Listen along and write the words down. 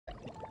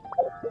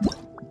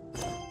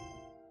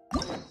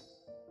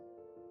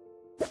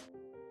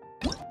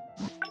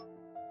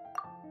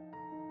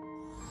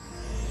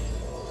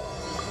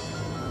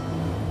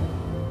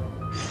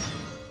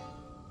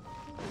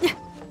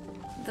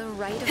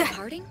rite of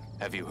parting?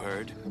 Have you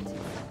heard?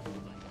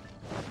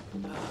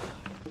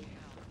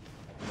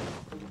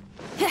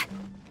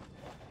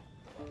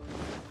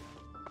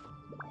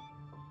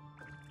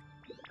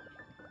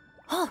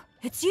 Oh,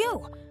 it's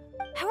you!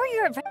 How are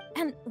your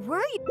and where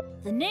are you?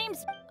 The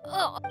name's...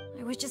 Oh,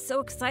 I was just so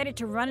excited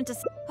to run into...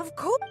 Of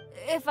course,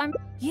 if I'm...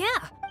 Yeah,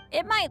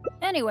 it might...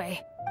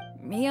 Anyway,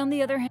 me on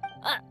the other hand...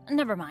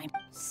 never mind.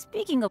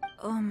 Speaking of...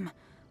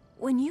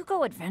 when you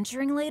go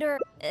adventuring later,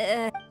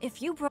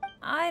 if you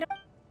I don't...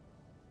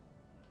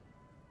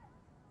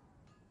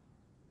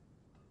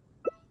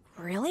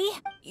 Really?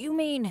 You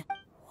mean...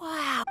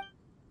 Wow.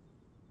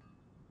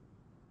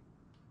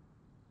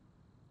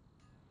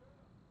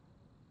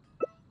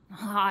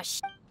 Aw,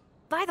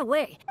 By the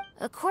way,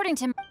 according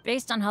to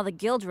based on how the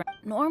guild ran,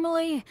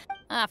 normally,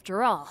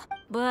 after all,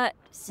 but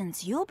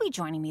since you'll be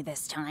joining me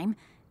this time,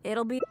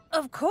 it'll be...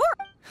 Of course!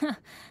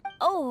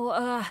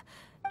 Oh,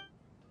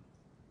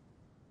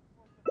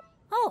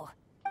 Oh,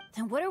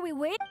 then what are we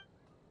waiting?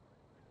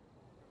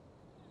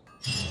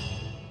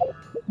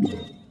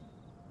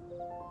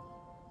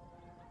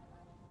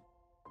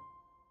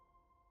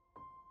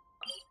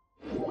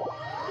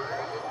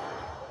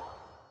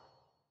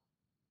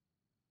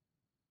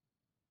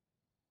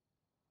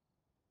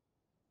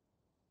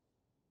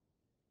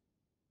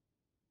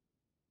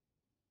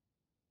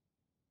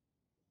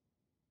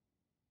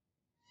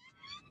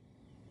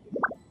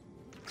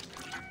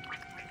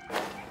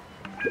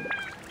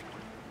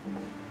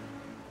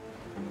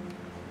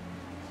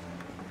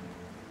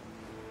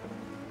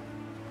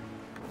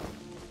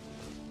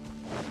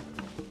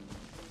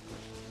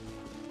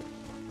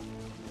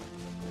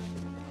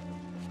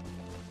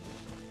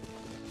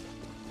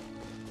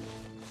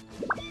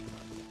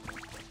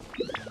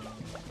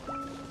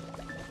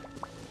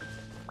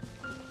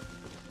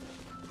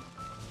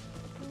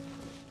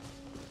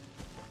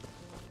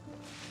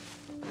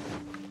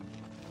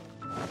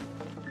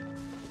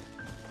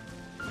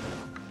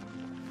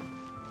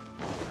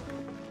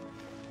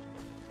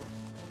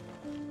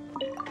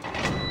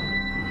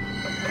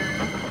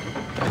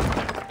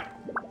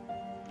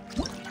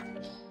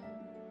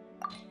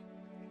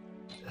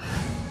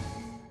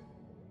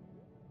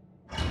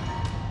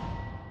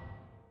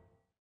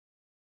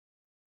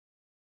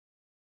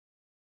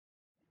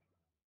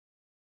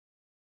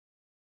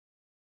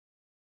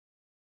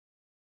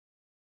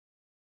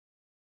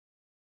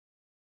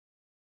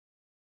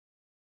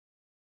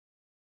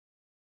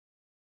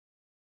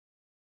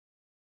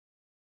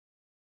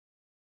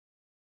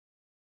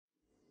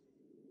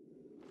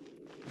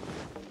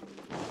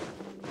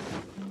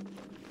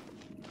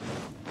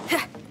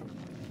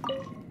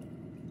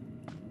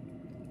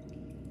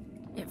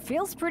 It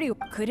feels pretty...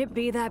 Could it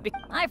be that...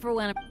 I, for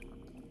one...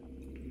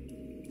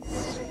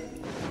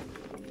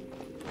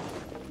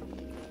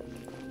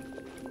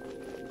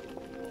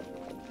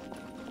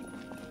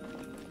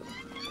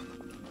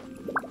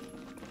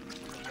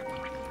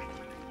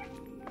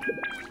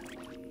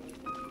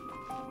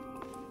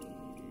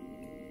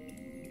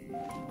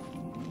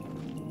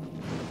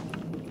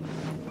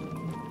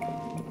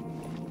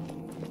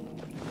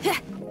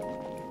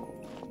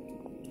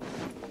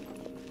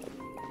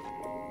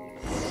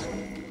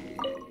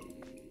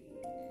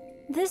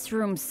 This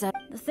room's set.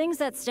 The things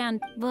that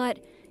stand... But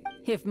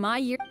if my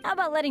year... How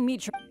about letting me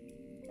try...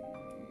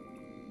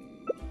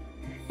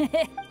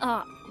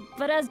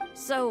 but as...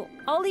 So,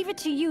 I'll leave it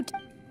to you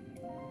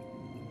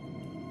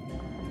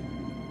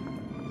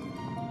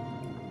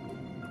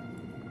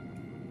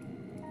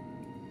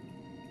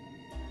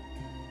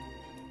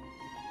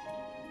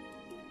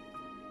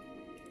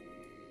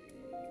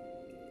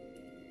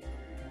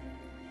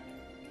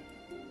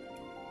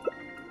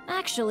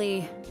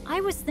Actually, I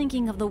was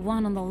thinking of the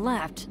one on the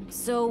left,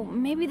 so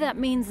maybe that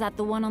means that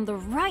the one on the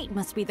right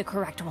must be the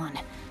correct one.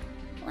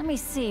 Let me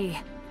see.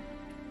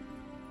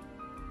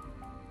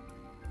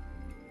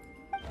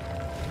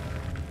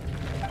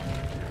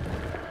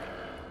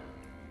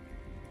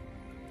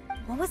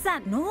 What was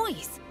that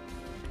noise?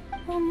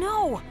 Oh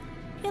no!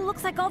 It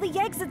looks like all the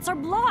exits are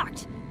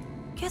blocked!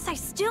 Guess I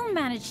still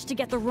managed to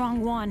get the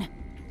wrong one.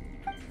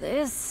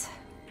 This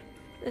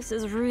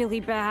is really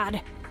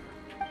bad.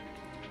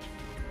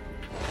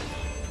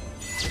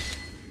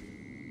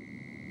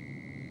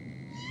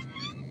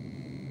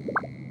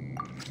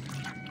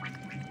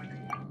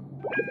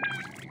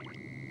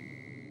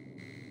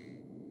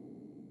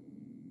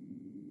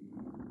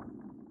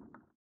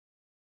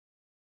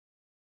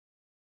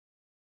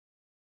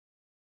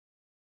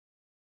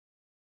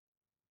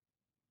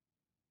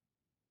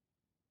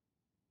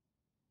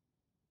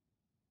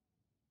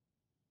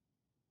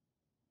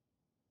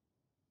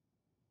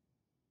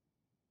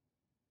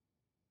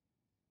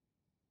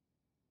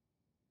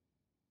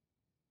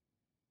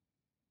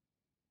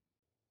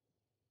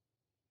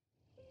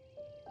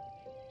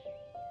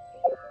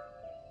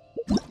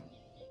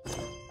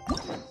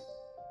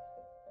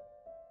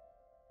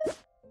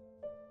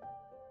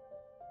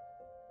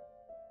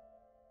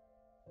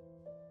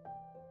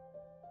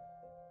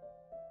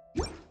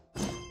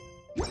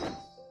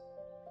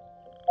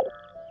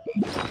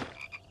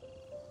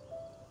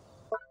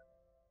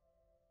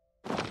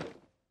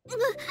 You